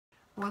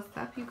What's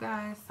up, you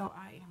guys? So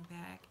I am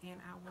back and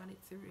I wanted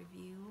to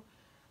review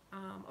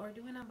or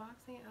do an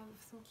unboxing of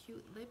some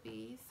cute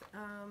lippies.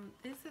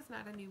 This is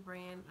not a new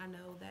brand. I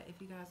know that if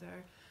you guys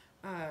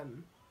are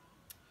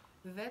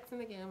vets in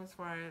the game as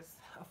far as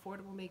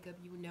affordable makeup,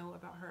 you know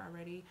about her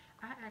already.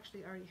 I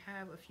actually already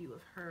have a few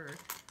of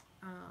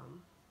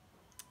um,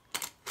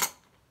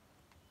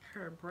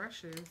 her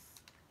brushes.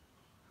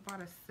 I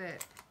bought a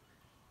set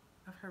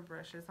of her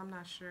brushes. I'm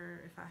not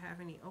sure if I have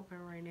any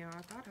open right now.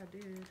 I thought I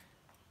did.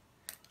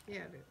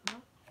 Yeah, I did. No.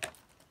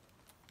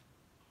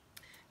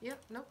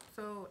 Yep, nope.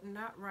 So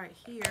not right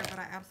here, but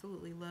I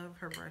absolutely love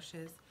her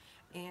brushes.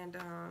 And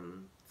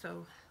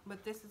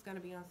but this is going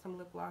to be on some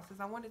lip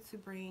glosses. I wanted to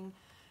bring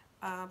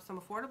some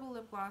affordable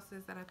lip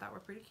glosses that I thought were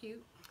pretty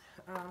cute.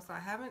 So I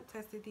haven't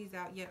tested these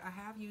out yet. I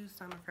have used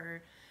some of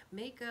her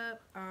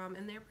makeup,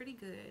 and they're pretty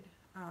good.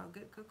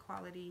 Good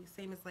quality.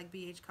 Same as like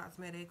BH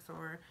Cosmetics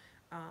or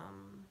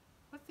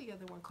what's the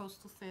other one?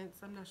 Coastal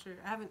Scents. I'm not sure.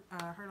 I haven't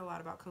heard a lot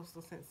about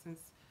Coastal Scents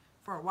since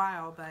for a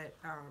while, but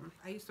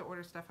I used to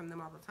order stuff from them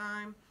all the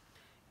time.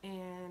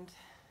 And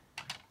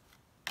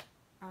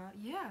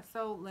yeah,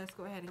 so let's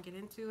go ahead and get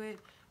into it.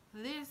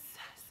 This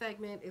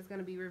segment is going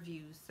to be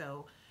reviews.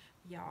 So,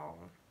 y'all,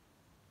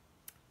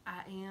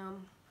 I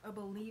am a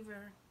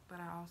believer, but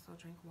I also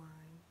drink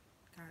wine.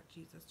 God,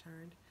 Jesus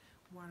turned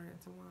water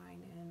into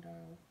wine. And,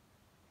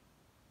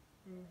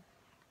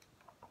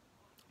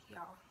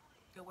 y'all,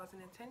 it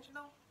wasn't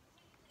intentional.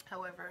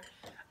 However,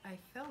 I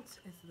felt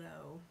as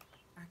though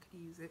I could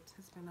use it.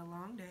 It's been a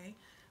long day.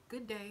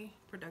 Good day,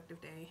 productive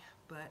day,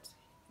 but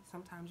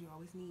sometimes you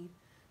always need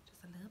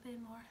just a little bit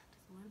more,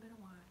 just a little bit of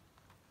wine.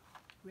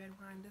 Red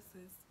wine, this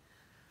is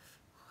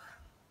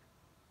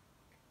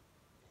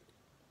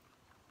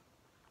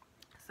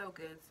so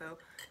good. So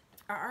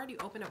I already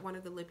opened up one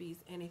of the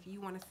lippies, and if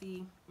you want to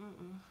see,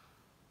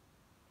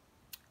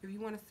 if you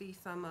want to see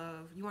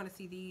you want to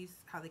see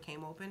these, how they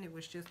came open, it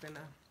was just in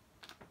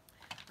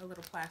a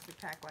little plastic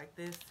pack like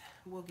this.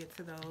 We'll get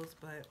to those,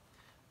 but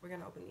we're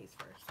going to open these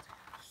first.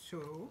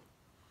 So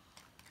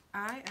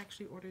I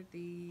actually ordered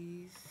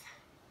these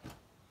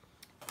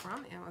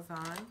from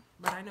Amazon,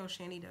 but I know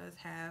Shany does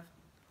have,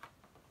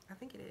 I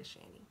think it is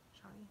Shany.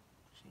 Shany,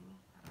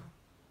 I don't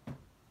know.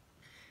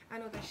 I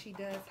know that she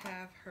does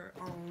have her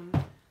own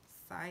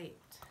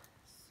site.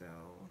 So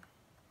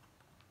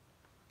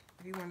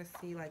if you want to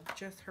see like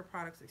just her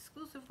products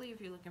exclusively,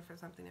 if you're looking for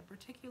something in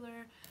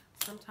particular,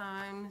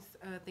 sometimes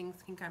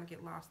things can kind of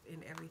get lost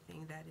in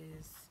everything that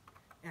is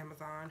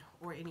Amazon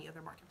or any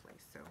other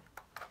marketplace. So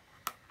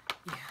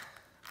yeah.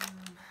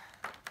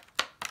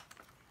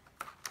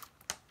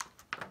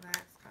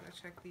 Let's kind of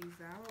check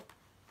these out.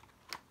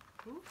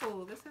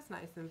 Ooh, this is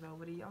nice and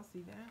velvety. Y'all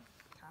see that?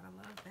 Gotta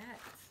love that.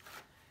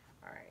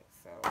 Alright,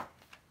 so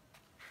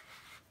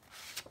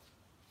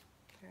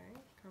okay,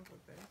 comes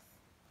with this.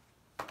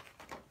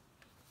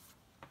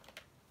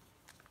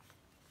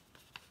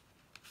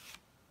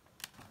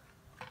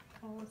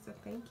 Oh, it's a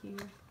thank you.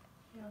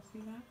 Y'all see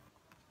that?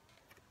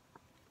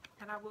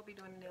 And I will be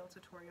doing a nail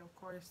tutorial, of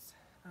course,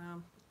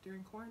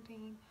 during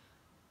quarantine.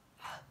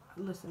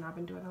 Listen, I've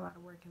been doing a lot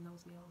of work, and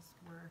those nails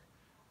were,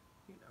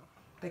 you know,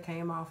 they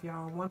came off,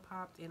 y'all. One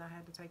popped, and I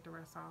had to take the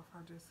rest off.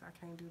 I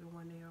can't do the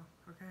one nail,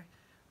 okay?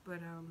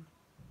 But,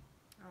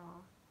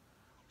 oh,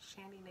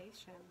 Shany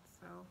Nation.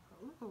 So,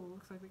 ooh,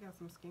 looks like we got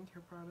some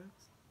skincare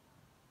products.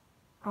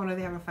 Oh, no,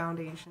 they have a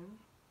foundation.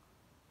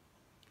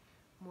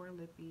 More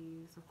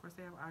lippies. Of course,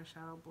 they have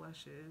eyeshadow,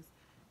 blushes.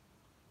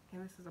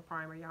 And this is a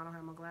primer. Y'all don't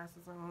have my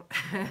glasses on.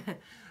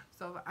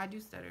 So, I do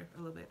stutter a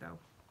little bit, though.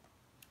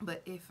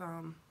 But if,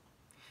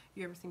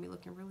 you ever see me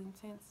looking really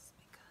intense,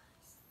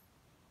 because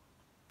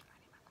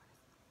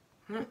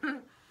I need my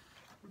glasses.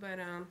 But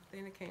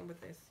then it came with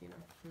this, you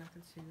know,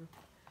 nothing too.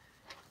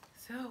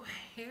 So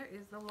here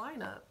is the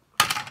lineup.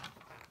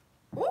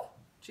 Oh,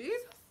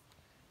 Jesus.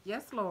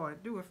 Yes,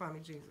 Lord. Do it for me,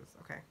 Jesus.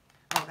 Okay.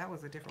 Oh, that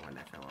was a different one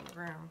that fell on the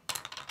ground.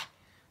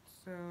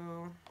 So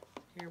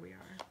here we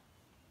are.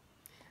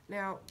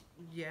 Now,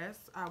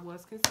 yes, I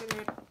was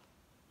considered.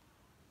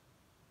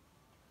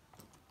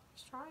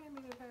 It's trying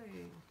me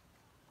today.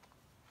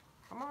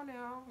 Come on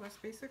now. Let's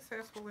be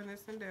successful in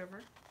this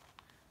endeavor.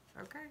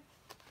 Okay.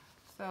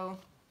 So,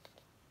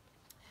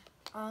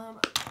 we're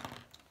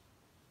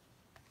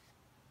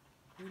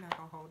not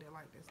gonna hold it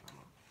like this no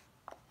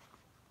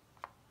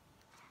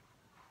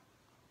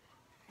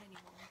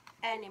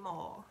more.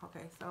 Anymore.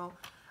 Okay, so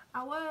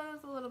I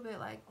was a little bit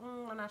like,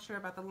 I'm not sure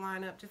about the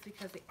lineup just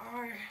because they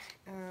are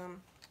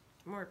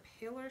more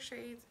paler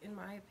shades in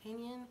my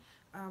opinion.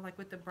 Like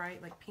with the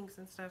bright like pinks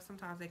and stuff,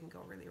 sometimes they can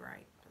go really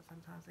right, but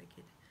sometimes they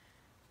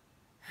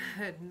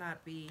could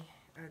not be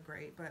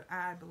great. But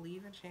I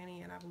believe in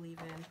Shany, and I believe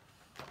in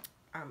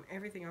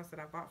everything else that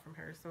I bought from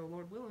her. So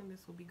Lord willing,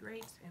 this will be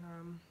great.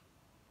 And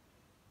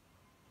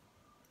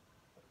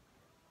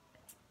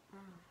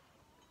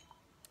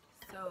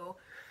so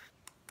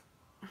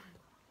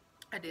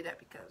I did that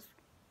because,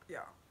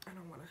 yeah, I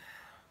don't want to.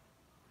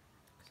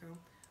 So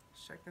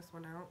let's check this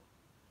one out.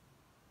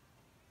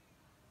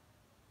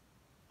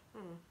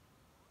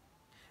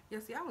 Yeah,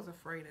 see, I was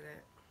afraid of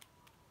that.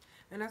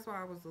 And that's why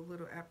I was a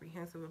little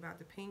apprehensive about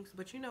the pinks.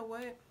 But you know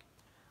what?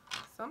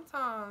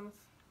 Sometimes,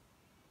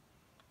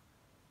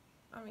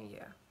 I mean,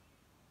 yeah.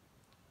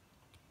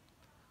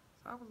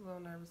 So I was a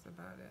little nervous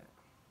about it.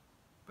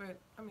 But,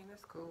 I mean,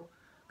 it's cool.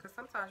 Because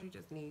sometimes you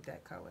just need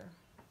that color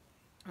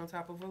on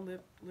top of a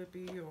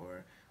lippy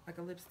or like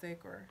a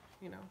lipstick or,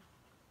 you know.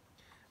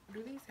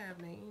 Do these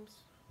have names?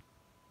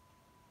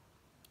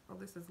 Oh,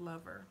 this is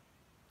Lover.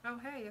 Oh,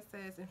 hey, it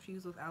says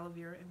infused with aloe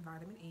vera and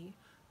vitamin E.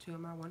 Two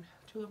of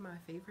my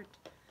favorite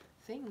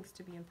things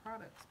to be in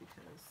products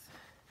because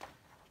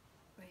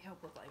they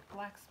help with like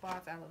black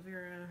spots, aloe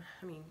vera.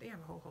 I mean, they have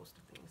a whole host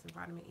of things, and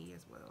vitamin E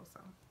as well.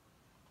 So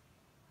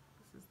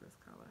this is this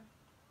color.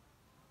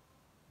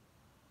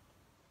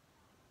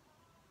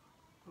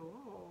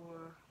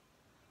 Oh,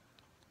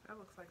 that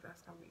looks like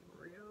that's gonna be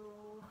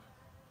real.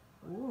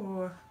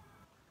 Ooh,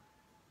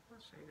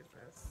 what shade is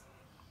this?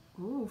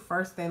 Ooh,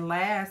 first and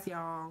last,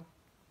 y'all.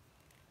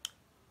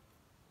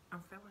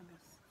 I'm feeling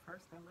this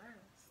first and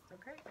last.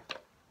 Okay.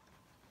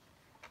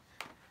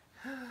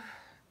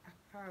 I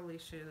probably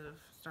should have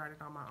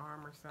started on my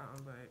arm or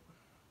something, but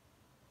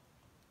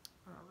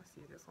let's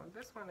see this one.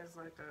 This one is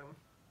like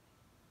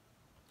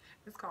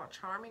it's called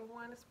Charming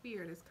One. It's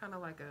weird. It's kind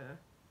of like a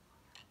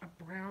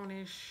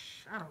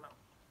brownish, I don't know.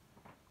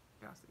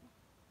 Y'all see?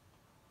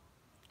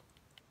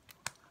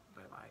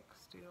 But like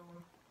still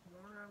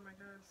warm, I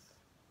guess.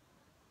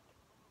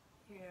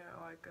 Yeah,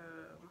 like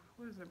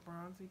what is it,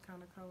 bronzy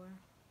kind of color.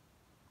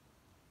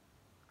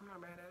 I'm not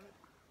mad at it.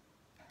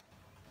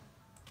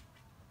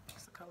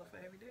 It's a color for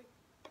every day.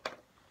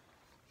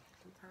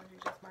 Sometimes you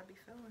just might be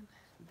feeling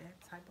that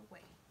type of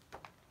way.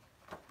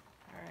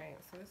 Alright,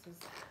 so this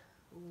is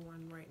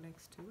one right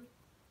next to it.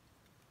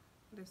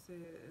 This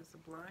is a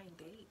Blind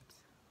Date.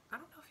 I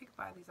don't know if you can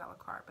buy these a la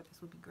carte, but this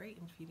would be great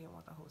if you didn't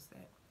want the whole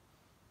set.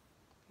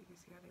 You can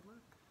see how they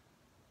look.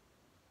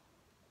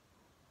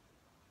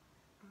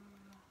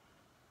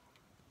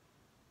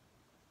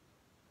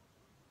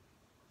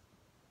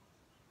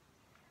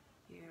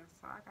 Yeah,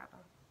 so I got them.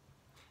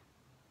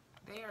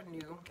 They are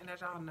new, and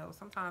as y'all know,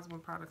 sometimes when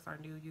products are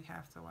new, you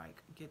have to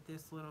like get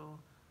this little,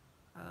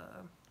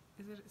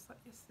 is it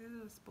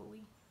a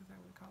spoolie? Is that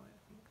what we call it? I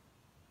think.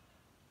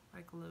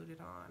 Like loaded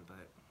on,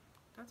 but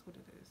that's what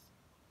it is.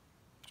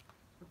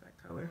 With that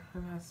color,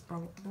 and that's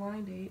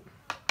Blind Date.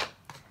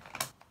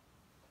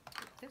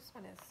 This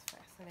one is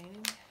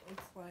fascinating.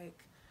 It's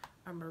like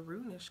a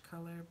maroonish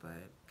color,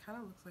 but kind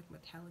of looks like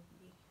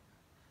metallic-y.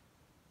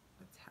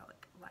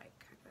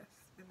 Metallic-like, I guess.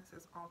 And this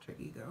is Alter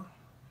Ego.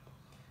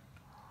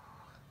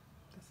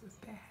 This is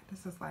bad.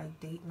 This is like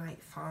date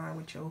night fun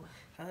with your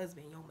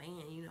husband, your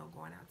man, you know,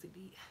 going out to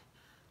eat,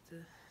 to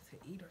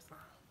eat or something,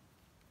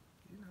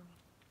 you know.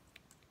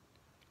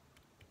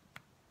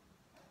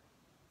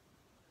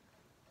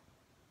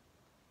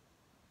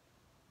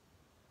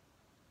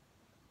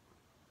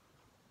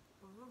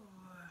 Ooh,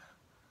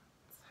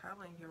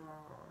 telling y'all.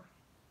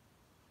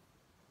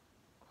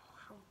 Oh,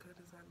 how good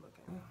is that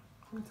looking?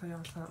 Let me tell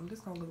y'all something.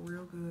 This gonna look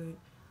real good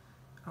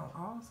on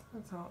all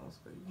skin tones,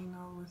 but you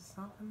know, it's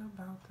something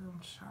about them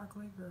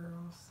chocolate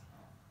girls,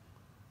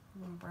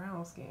 them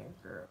brown skin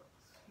girls.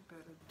 You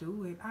better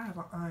do it. I have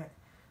an aunt,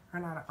 or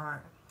not an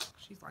aunt.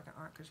 She's like an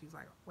aunt because she's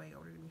like way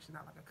older than me. She's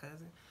not like a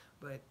cousin,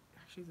 but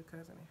she's a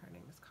cousin, and her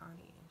name is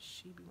Connie, and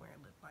she be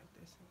wearing lip like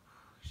this, and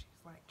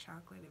she's like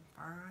chocolate and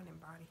fine and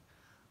body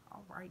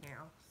all right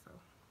now. So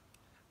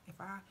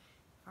if I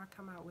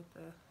come out with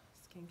the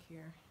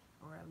skincare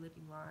or a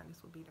lippy line,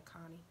 this will be the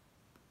Connie.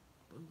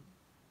 Boom.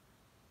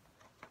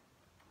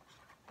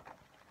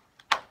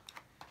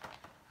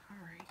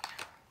 Alright.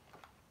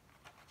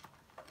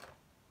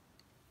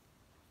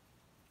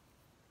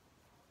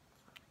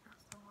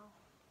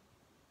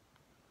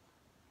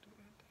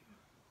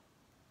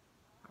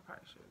 I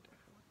probably should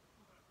definitely.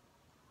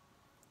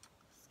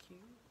 It's cute.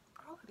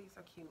 All of these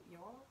are cute,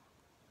 y'all.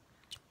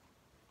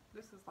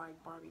 This is like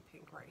Barbie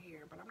pink right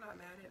here, but I'm not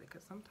mad at it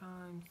because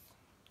sometimes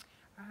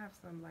I have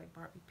some like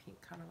Barbie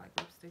pink kind of like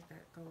lipstick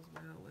that goes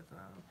well with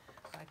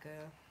like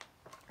a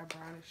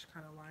brownish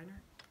kind of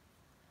liner.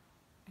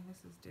 And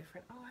this is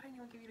different. Oh, I didn't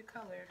even give you the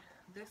color.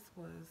 This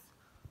was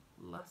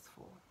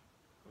Lustful.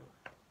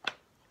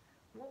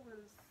 What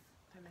was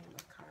the name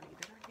of Connie?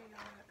 Did I hear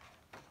y'all that?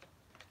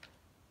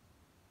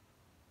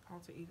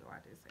 Alter Ego, I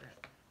did say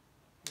that.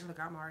 Look,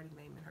 I'm already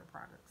naming her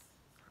products.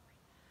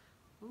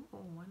 Sorry. Ooh,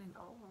 one and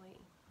only.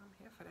 I'm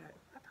here for that.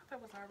 I thought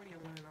that was already a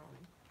one and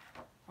only.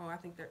 Oh, I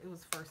think that it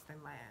was first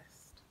and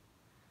last.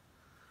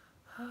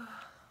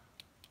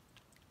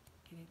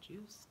 Get it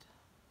juiced.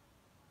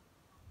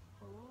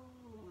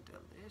 Oh,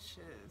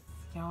 delicious.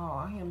 Y'all,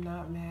 I am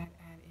not mad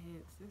at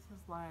it. This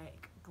is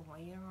like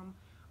glam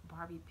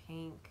Barbie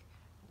pink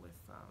with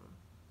some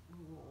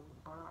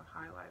bomb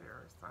highlighter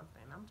or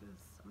something. I'm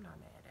not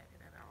mad at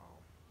it at all.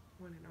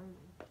 One and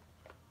only.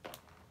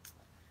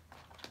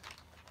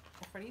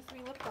 And for these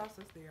three lip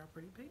glosses, they are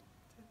pretty big.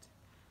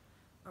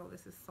 Oh,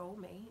 this is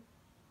Soulmate.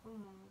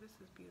 This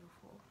is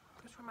beautiful.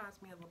 This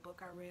reminds me of a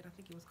book I read. I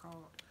think it was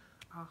called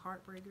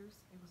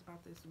Heartbreakers. It was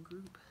about this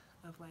group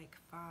of like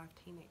 5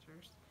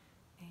 teenagers,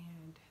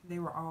 and they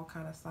were all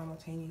kind of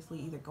simultaneously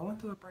either going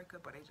through a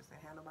breakup or they just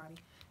didn't have nobody.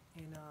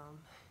 And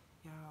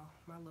y'all,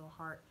 my little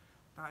heart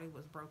thought it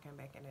was broken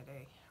back in the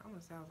day. I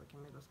almost sounds like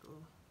in middle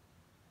school.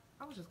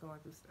 I was just going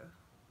through stuff.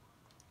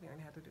 They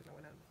didn't have to do it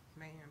with a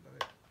man,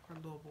 but a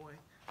little boy.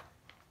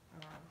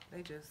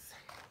 They just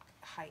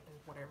heightened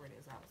whatever it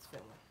is I was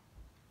feeling.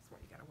 That's why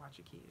you gotta watch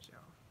your kids,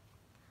 y'all.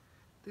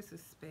 This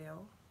is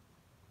Spell.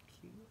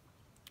 Cute.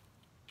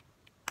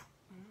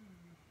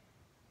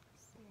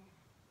 Let's see.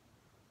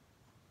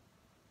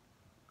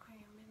 I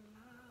am in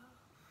love.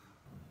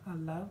 I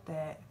love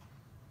that.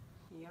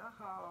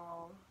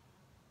 Y'all.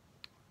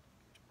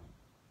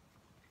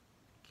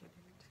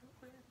 Getting into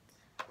it.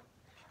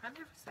 I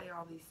never say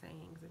all these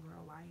sayings in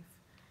real life.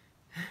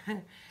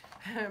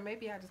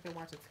 Maybe I just been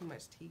watching too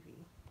much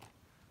TV.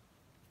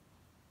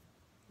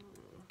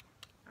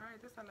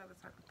 Alright, this is another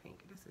type of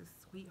pink. This is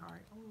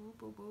Sweetheart. Oh,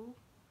 boo boo.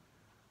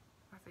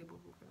 I say boo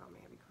boo because I'm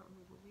man become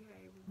boo boo.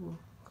 Hey, boo boo.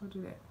 Go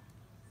do that.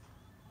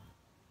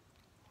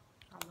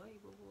 I love you,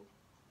 boo boo.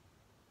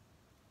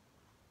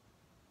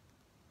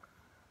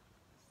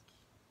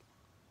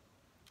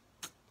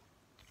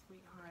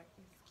 Sweetheart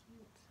is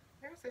cute.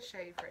 There's a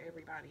shade for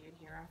everybody in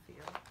here, I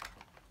feel.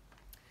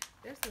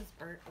 There's this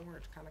burnt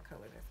orange kind of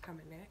color that's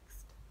coming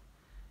next.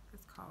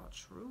 It's called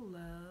True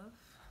Love.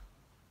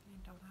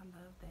 And don't I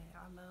love that?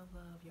 I love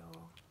love,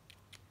 y'all.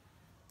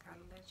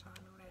 Gotta let y'all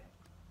know that.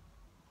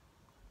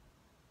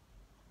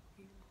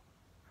 I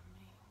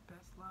mean,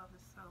 best love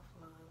is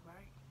self-love,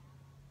 right?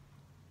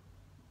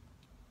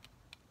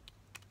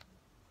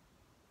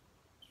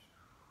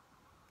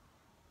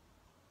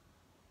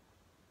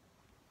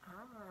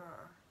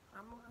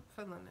 I'm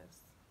feeling this.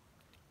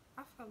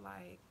 I feel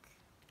like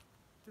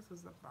this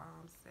was a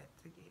bomb set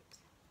to get.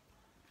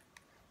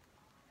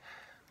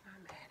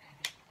 I'm mad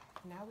at it.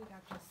 Now we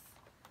got this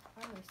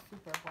other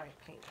super bright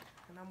pink,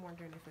 and I'm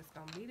wondering if it's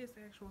gonna be this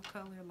actual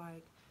color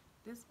like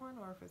this one,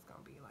 or if it's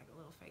gonna be like a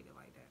little faded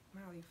like that.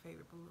 My only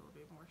favorite, but a little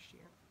bit more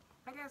sheer.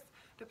 I guess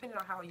depending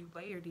on how you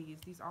layer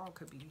these all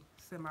could be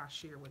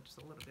semi-sheer with just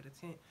a little bit of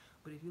tint.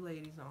 But if you lay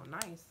these on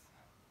nice,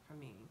 I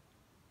mean,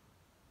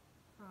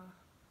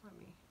 let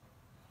me.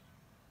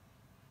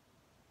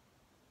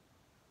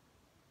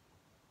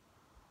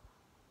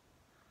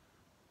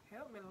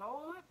 Help me,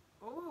 Lord.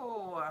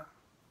 Oh,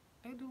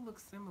 they do look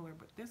similar,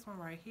 but this one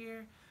right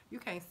here, you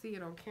can't see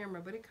it on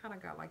camera, but it kind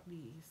of got like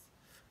these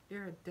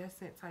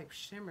iridescent type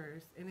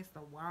shimmers, and it's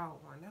the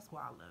wild one. That's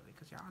why I love it,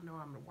 because y'all know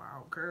I'm the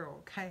wild girl,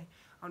 okay?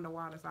 I'm the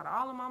wildest out of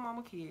all of my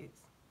mama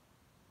kids.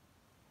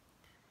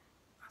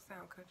 I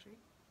sound country.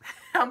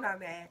 I'm not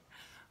mad.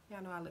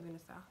 Y'all know I live in the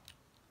South.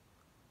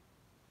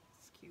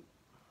 It's cute.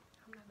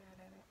 I'm not mad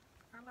at it.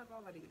 I love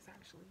all of these,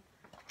 actually.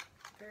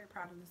 Very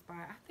proud of this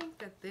buy. I think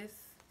that this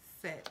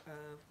set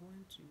of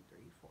 1, 2,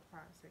 3, 4, 5,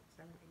 6,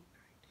 7, 8,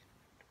 9, 10,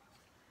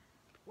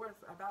 11, 12 was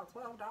about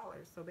 $12.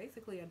 So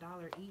basically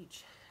 $1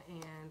 each,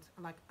 and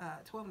like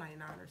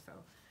 $12.99 or so.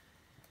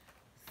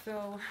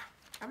 So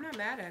I'm not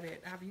mad at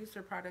it. I've used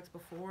her products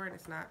before, and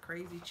it's not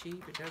crazy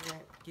cheap. It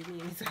doesn't give me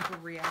any type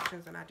of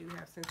reactions, and I do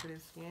have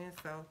sensitive skin.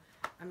 So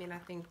I mean, I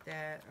think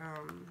that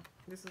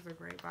this is a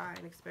great buy,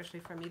 and especially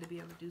for me to be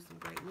able to do some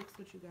great looks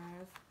with you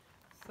guys.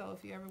 So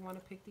if you ever want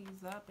to pick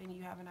these up and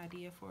you have an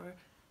idea for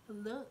a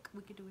look,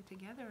 we could do it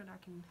together, and I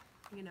can,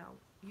 you know,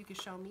 you can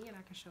show me and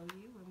I can show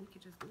you, and we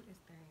could just do this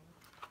thing.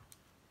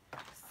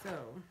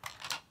 So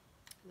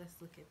let's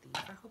look at these.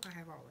 I hope I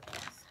have all of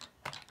these.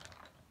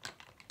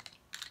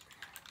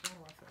 What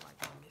do I feel like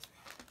I'm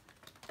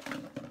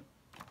missing?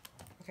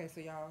 Okay,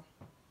 so y'all.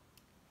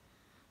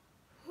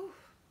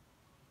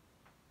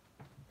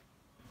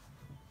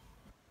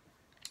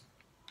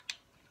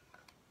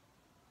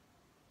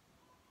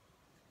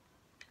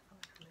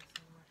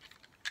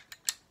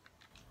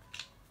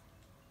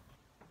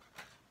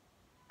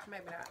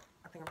 Maybe not.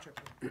 I think I'm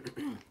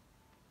tripping.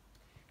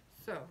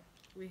 So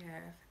we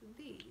have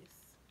these,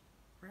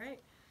 right?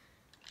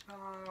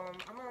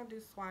 I'm gonna do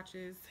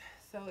swatches.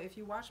 So if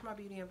you watch my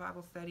beauty and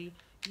Bible study,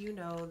 you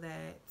know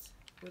that,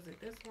 was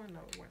it this one? No,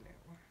 it wasn't that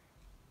one.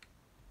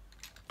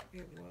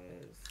 It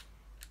was,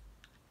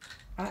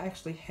 I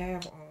actually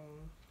have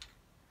on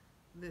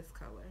this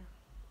color,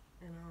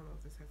 and I don't know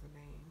if this has a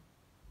name.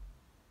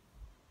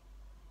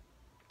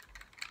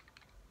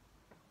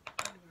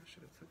 Maybe I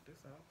should have took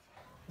this off.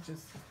 It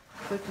just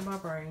clicked in my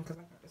brain because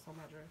I got this on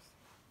my dress.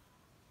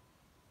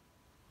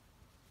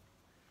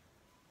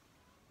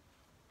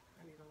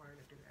 I need to learn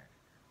to do that.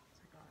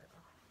 Take all that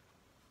off.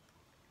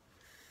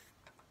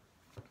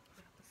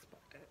 I have to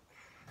spot that.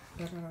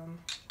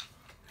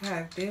 But I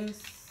have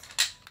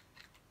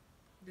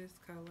this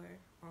color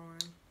on,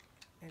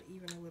 and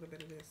even a little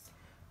bit of this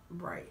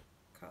bright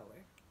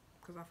color,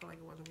 because I feel like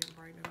it wasn't getting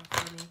bright enough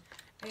for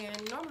me.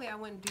 And normally I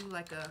wouldn't do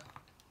like a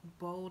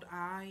bold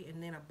eye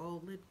and then a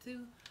bold lip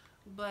too,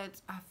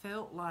 but I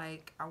felt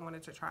like I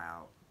wanted to try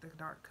out the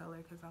dark color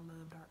because I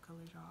love dark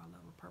colors, y'all. I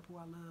love a purple.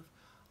 I love,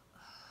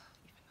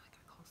 even though I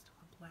got close to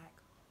a black,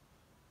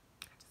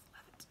 I just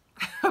love it.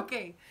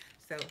 Okay,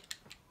 so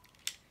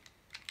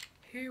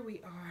here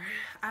we are.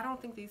 I don't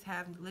think these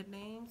have lip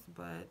names,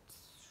 but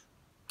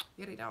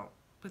yeah, they don't.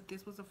 But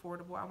this was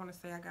affordable. I want to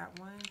say I got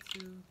 1,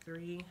 2,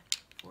 3,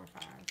 4,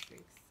 5,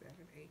 6, 7,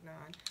 8, 9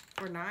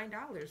 for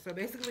 $9. So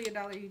basically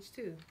 $1 each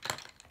too.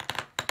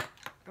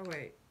 Oh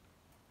wait,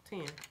 10.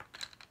 10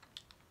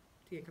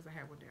 because I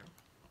have one down.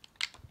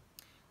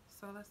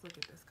 So let's look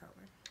at this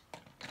color.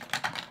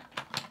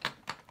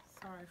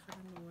 Sorry for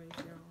the noise,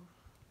 y'all.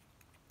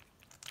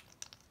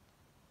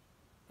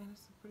 And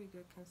it's a pretty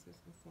good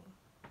consistency.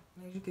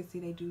 And as you can see,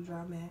 they do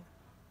dry matte.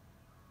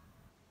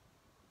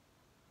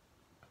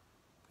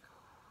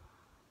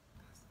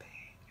 That's bad,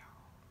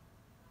 y'all.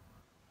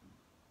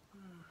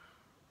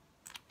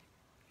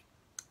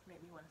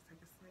 Made me want to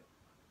take a sip.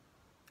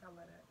 I'll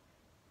let it.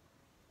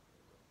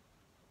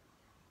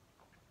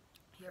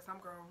 Yes, I'm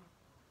grown.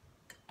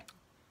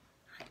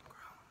 I'm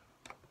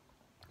grown.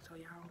 So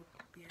y'all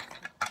be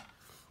asking.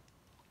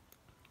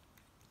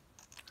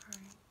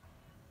 Alright.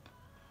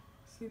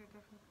 See the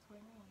difference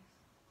between these?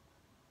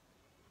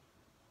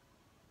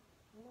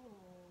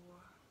 Ooh.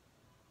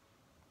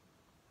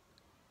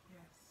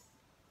 Yes.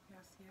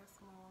 Yes, yes,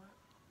 Lord.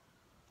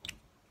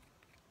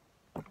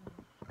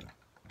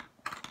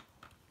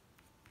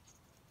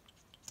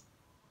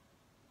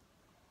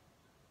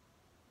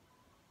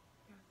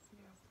 Yes,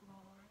 yes,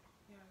 Lord.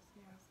 Yes,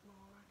 yes,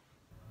 Lord.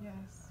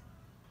 Yes.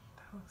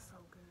 That looks so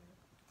good.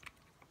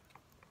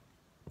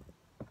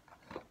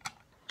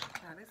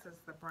 Now this is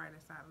the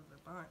brightest out of the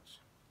bunch.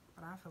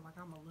 But I feel like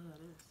I'm gonna love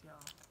this,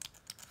 y'all.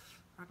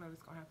 I know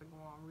it's gonna have to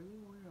go on really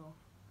well.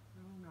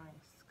 Really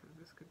nice. Because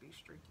this could be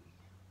streaky.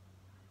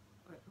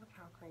 But look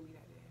how creamy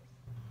that is.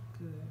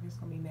 Good. It's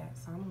gonna be matte.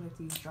 So I'm gonna let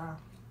these dry.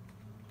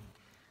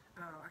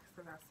 I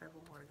still got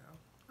several more to go.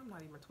 I'm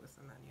not even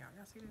twisting nothing, y'all.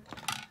 Y'all see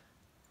that?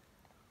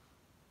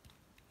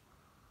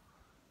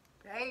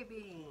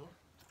 Baby.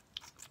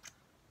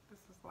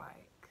 This is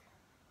like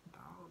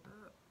dolled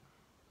up.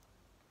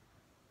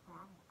 Oh,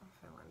 I'm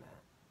feeling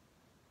that.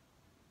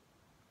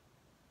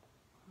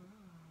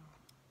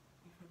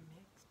 Even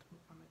mixed with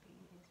one of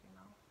these, you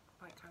know?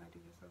 Like kind of do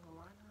this as a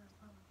liner or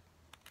something.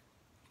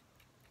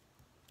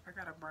 I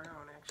got a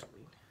brown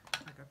actually.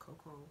 Like a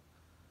cocoa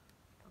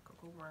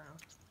brown.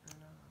 And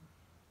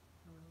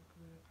really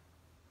good.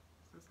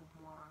 This is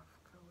a mauve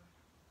color.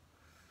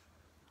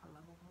 I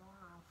love a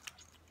mauve.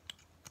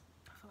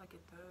 I feel like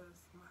it does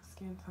my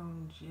skin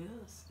tone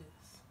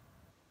justice.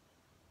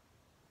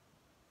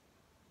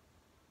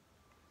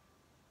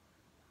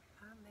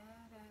 I'm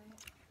mad at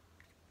it.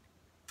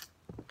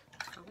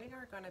 So we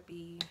are gonna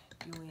be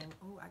doing,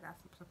 oh, I got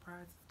some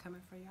surprises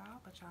coming for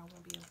y'all, but y'all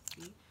won't be able to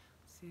see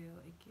till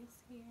it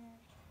gets here.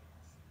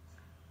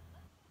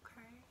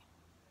 Okay.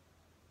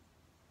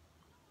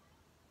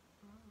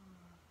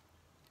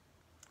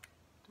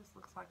 This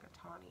looks like a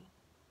tawny.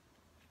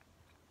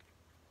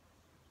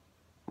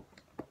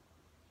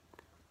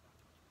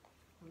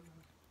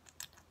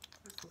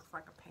 This looks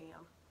like a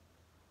Pam.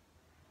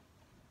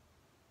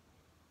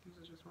 These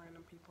are just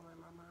random people in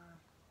my mind.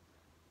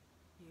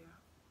 Yeah,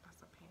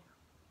 that's a Pam.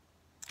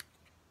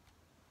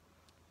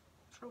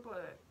 True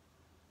Blood.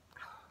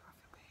 Oh, I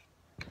feel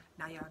bad.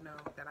 Now y'all know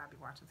that I be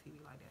watching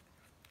TV like that.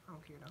 I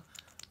don't care though.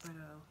 But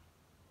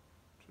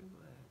True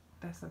Blood.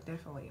 That's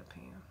definitely a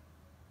Pam. I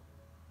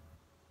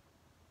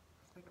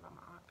was thinking about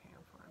my Aunt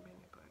Pam for a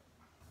minute, but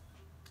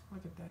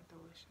look at that,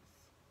 delicious.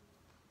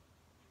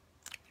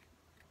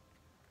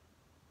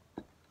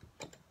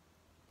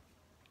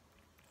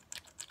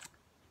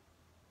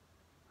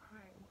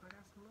 Alright, well, I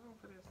got some room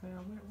for this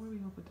now. Where we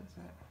gonna put this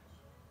at?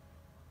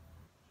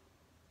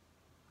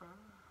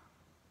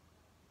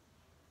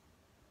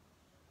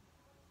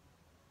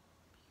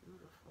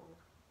 Beautiful.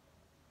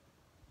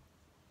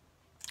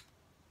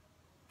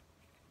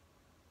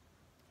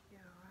 Yeah,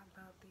 I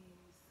love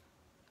these.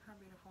 How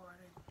beautiful are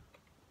they?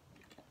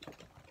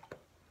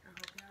 I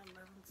hope y'all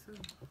love them too.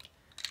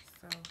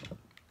 So,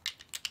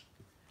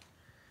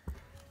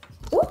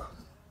 ooh,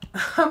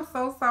 I'm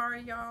so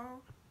sorry,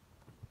 y'all.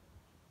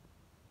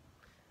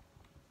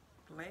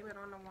 Blame it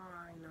on the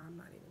wine. No, I'm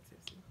not even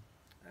tipsy.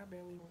 I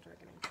barely even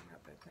drinking anything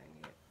out that thing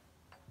yet.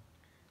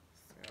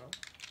 So,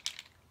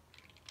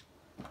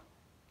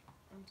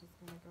 I'm just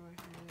gonna go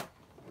ahead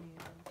and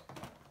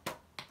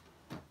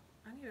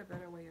I need a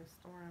better way of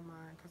storing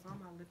mine because all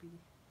my lippy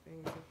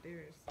things up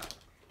there is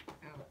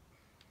out.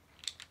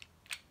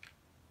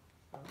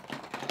 So,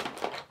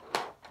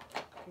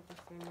 put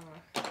this in my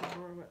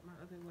drawer with my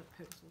other lip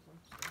pencils and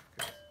stuff.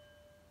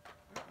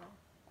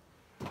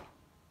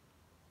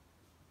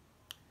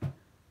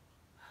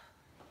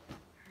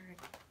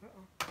 Alright,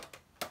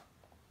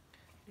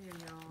 yeah,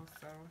 y'all,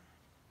 so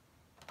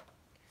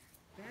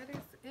that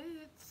is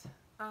it.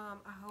 I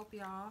hope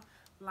y'all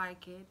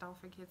like it. Don't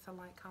forget to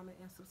like, comment,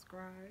 and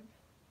subscribe.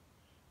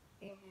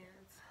 And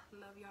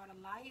love y'all to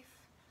life.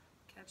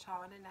 Catch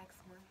y'all in the next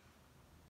one.